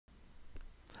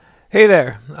Hey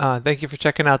there, thank you for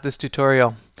checking out this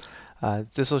tutorial.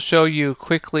 This will show you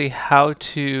quickly how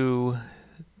to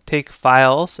take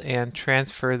files and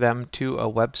transfer them to a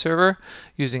web server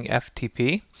using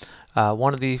FTP.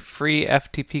 One of the free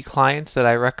FTP clients that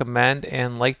I recommend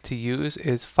and like to use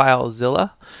is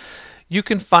Filezilla. You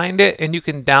can find it and you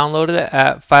can download it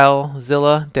at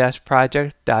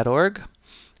filezilla-project.org.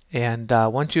 And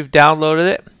once you've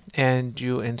downloaded it and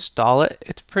you install it,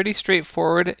 it's pretty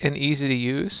straightforward and easy to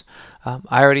use.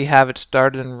 I already have it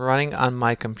started and running on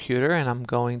my computer, and I'm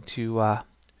going to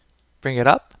bring it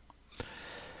up.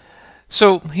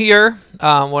 So here,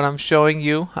 what I'm showing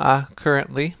you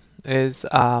currently is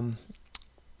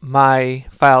my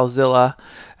Filezilla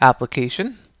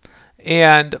application.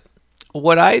 And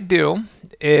what I do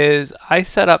is I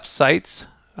set up sites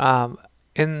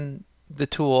in the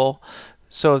tool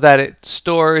so that it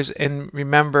stores and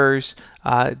remembers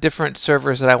different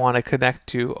servers that I want to connect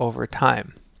to over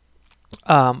time.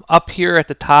 Up here at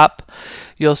the top,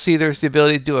 you'll see there's the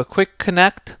ability to do a quick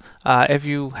connect. If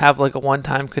you have like a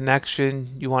one-time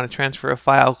connection, you want to transfer a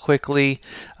file quickly,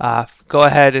 go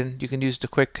ahead and you can use the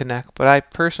quick connect. But I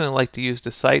personally like to use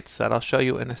the sites that I'll show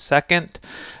you in a second.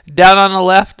 Down on the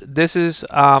left, this is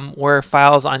where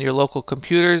files on your local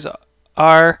computers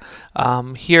are.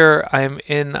 Here I'm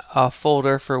in a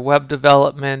folder for web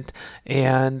development,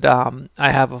 and I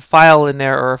have a file in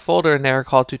there, or a folder in there,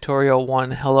 called tutorial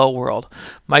 1 hello world.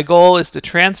 My goal is to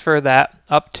transfer that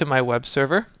up to my web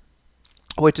server,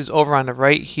 which is over on the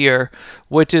right here,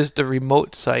 which is the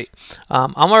remote site.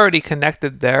 I'm already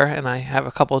connected there, and I have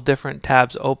a couple different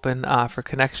tabs open for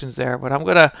connections there, but I'm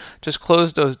gonna just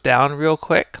close those down real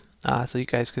quick. So you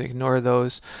guys can ignore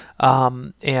those,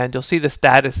 and you'll see the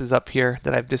status is up here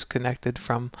that I've disconnected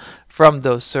from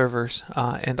those servers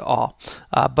and all.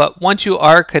 But once you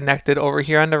are connected, over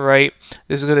here on the right,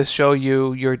 this is going to show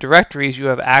you your directories you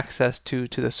have access to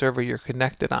the server you're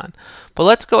connected on. But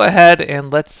let's go ahead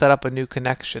and let's set up a new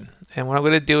connection. And what I'm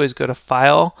going to do is go to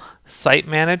File, Site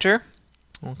Manager.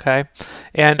 Okay,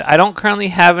 and I don't currently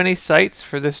have any sites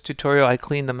for this tutorial. I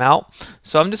cleaned them out,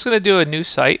 so I'm just going to do a new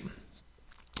site.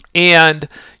 And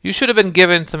you should have been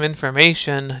given some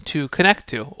information to connect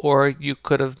to, or you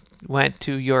could have went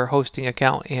to your hosting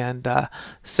account and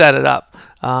set it up.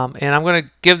 And I'm going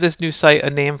to give this new site a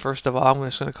name first of all. I'm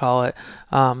just going to call it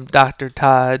Dr.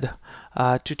 Todd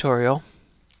Tutorial.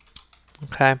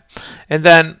 Okay, and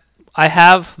then I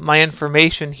have my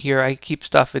information here. I keep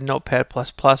stuff in Notepad++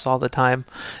 all the time,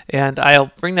 and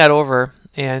I'll bring that over.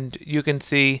 And you can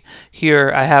see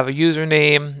here I have a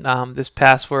username. This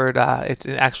password, it's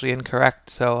actually incorrect,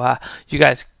 so you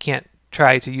guys can't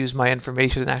try to use my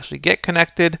information and actually get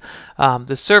connected.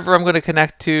 The server I'm going to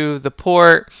connect to, the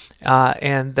port,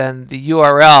 and then the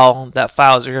URL that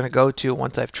files are going to go to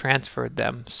once I've transferred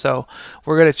them. So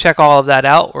we're going to check all of that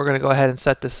out. We're going to go ahead and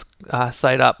set this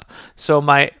site up. So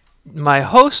my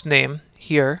host name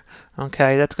here,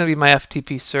 okay, that's going to be my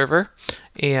FTP server,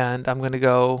 and I'm going to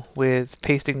go with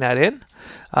pasting that in.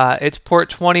 It's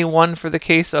port 21 for the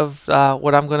case of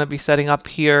what I'm going to be setting up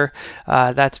here.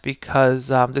 That's because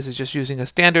this is just using a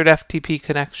standard FTP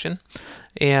connection.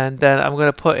 And then I'm going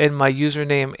to put in my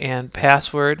username and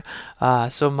password.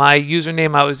 So my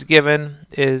username I was given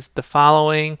is the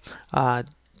following: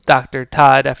 Dr.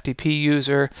 Todd FTP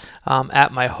user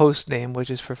at my host name,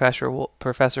 which is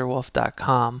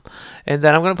professorwolfe.com. And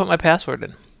then I'm going to put my password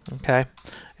in. Okay,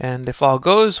 and if all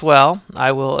goes well,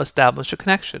 I will establish a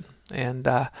connection, and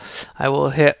I will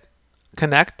hit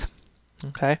connect.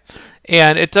 Okay,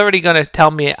 and it's already going to tell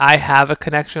me I have a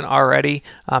connection already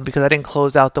because I didn't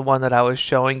close out the one that I was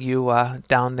showing you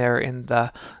down there in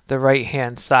the right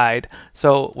hand side.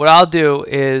 So what I'll do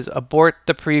is abort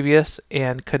the previous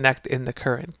and connect in the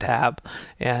current tab,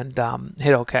 and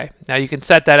hit OK. Now you can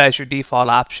set that as your default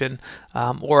option,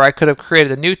 or I could have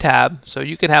created a new tab so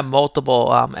you can have multiple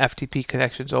FTP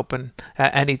connections open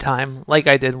at any time, like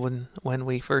I did when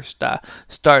we first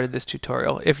started this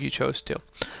tutorial, if you chose to.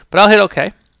 But I'll hit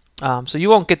OK. So you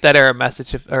won't get that error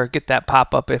message or get that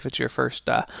pop-up if it's your first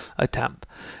attempt.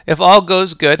 If all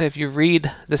goes good, if you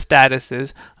read the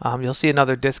statuses, you'll see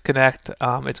another disconnect.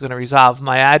 It's going to resolve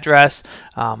my address,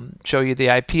 show you the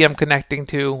IP I'm connecting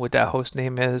to, what that host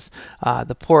name is,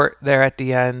 the port there at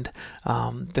the end,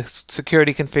 the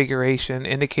security configuration,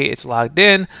 indicate it's logged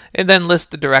in, and then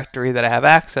list the directory that I have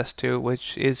access to,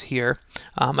 which is here.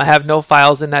 I have no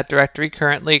files in that directory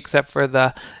currently except for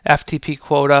the FTP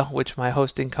quota, which my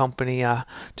hosting company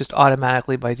just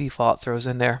automatically by default throws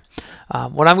in there.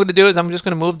 What I'm going to do is I'm just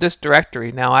going to move this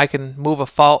directory. Now I can move a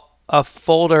a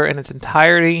folder in its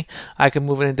entirety. I can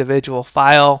move an individual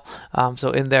file.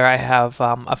 So in there I have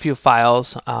a few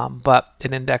files, but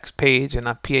an index page and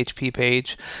a PHP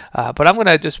page. But I'm going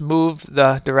to just move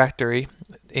the directory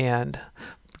and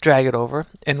drag it over,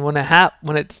 and when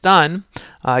it's done,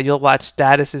 you'll watch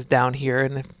status is down here,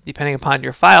 and depending upon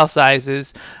your file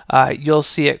sizes, you'll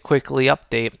see it quickly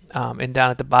update. And down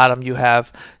at the bottom you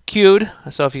have queued,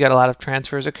 so if you got a lot of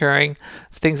transfers occurring,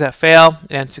 things that fail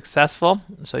and successful,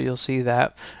 so you'll see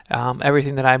that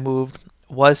everything that I moved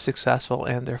was successful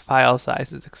and their file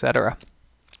sizes, etc.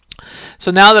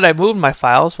 So now that I've moved my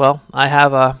files, well, I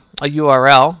have a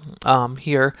URL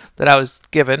here that I was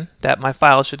given that my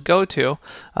file should go to.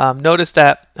 Notice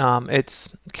that it's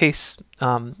case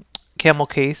camel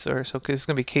case, or so it's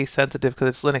going to be case sensitive because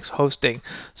it's Linux hosting.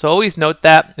 So always note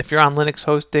that if you're on Linux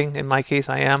hosting, in my case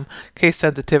I am, case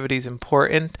sensitivity is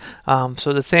important.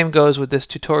 So the same goes with this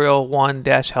tutorial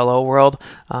 1-hello world.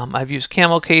 I've used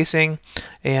camel casing,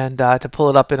 and to pull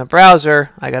it up in a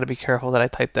browser, I got to be careful that I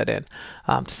type that in.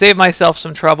 To save myself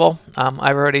some trouble,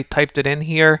 I've already typed it in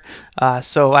here,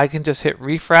 so I can just hit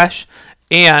refresh,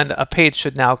 and a page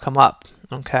should now come up.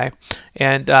 Okay,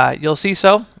 and you'll see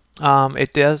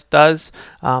it does.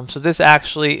 So this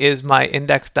actually is my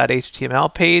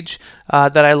index.html page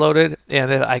that I loaded,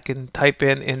 and I can type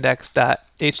in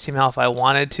index.html if I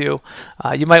wanted to.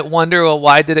 You might wonder, well,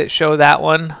 why did it show that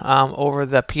one over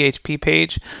the PHP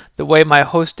page? The way my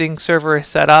hosting server is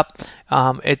set up,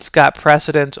 it's got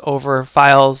precedence over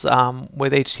files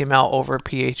with HTML over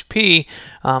PHP.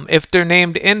 If they're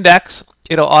named index,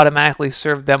 it'll automatically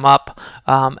serve them up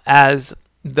as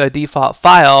the default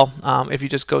file if you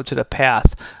just go to the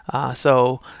path.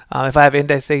 So if I have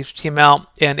index.html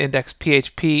and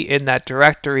index.php in that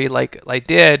directory like I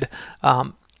did,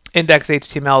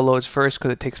 index.html loads first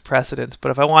because it takes precedence. But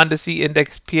if I wanted to see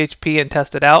index.php and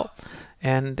test it out,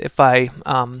 and if I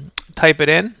type it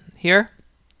in here,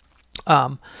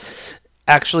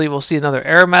 actually we'll see another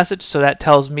error message, so that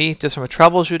tells me, just from a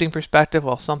troubleshooting perspective,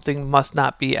 well, something must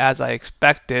not be as I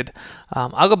expected.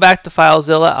 I'll go back to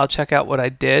Filezilla, I'll check out what I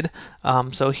did.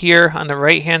 So here on the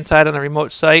right hand side on the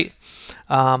remote site,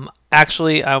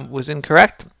 actually I was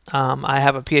incorrect. I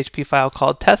have a PHP file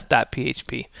called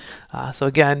test.php. So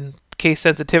again, case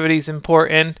sensitivity is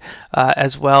important,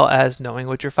 as well as knowing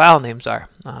what your file names are.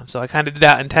 So I kind of did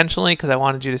that intentionally because I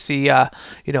wanted you to see, a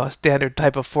standard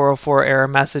type of 404 error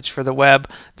message for the web.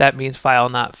 That means file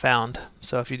not found.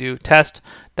 So if you do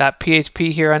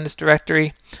test.php here on this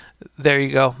directory, there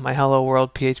you go. My Hello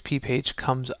World PHP page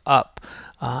comes up.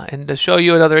 And to show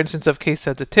you another instance of case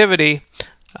sensitivity,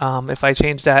 if I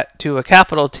change that to a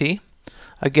capital T,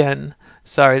 again,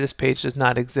 sorry, this page does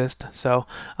not exist. So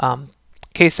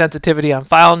case sensitivity on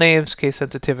file names, case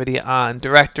sensitivity on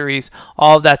directories,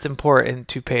 all of that's important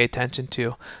to pay attention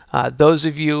to. Those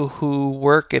of you who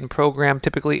work and program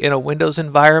typically in a Windows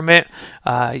environment,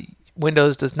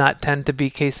 Windows does not tend to be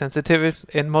case sensitive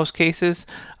in most cases.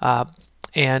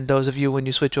 And those of you, when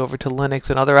you switch over to Linux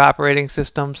and other operating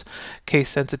systems, case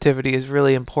sensitivity is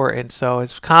really important. So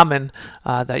it's common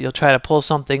that you'll try to pull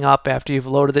something up after you've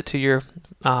loaded it to your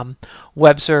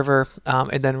web server,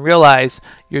 and then realize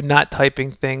you're not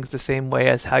typing things the same way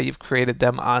as how you've created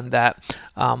them on that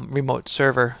remote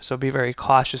server. So be very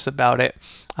cautious about it.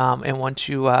 And once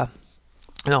you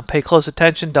pay close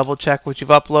attention, double check what you've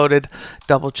uploaded,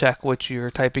 double check what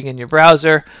you're typing in your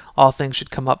browser. All things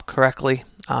should come up correctly,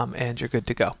 and you're good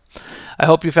to go. I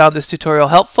hope you found this tutorial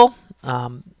helpful.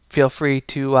 Feel free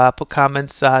to put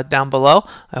comments down below.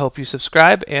 I hope you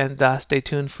subscribe and stay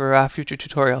tuned for future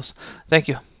tutorials. Thank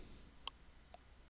you.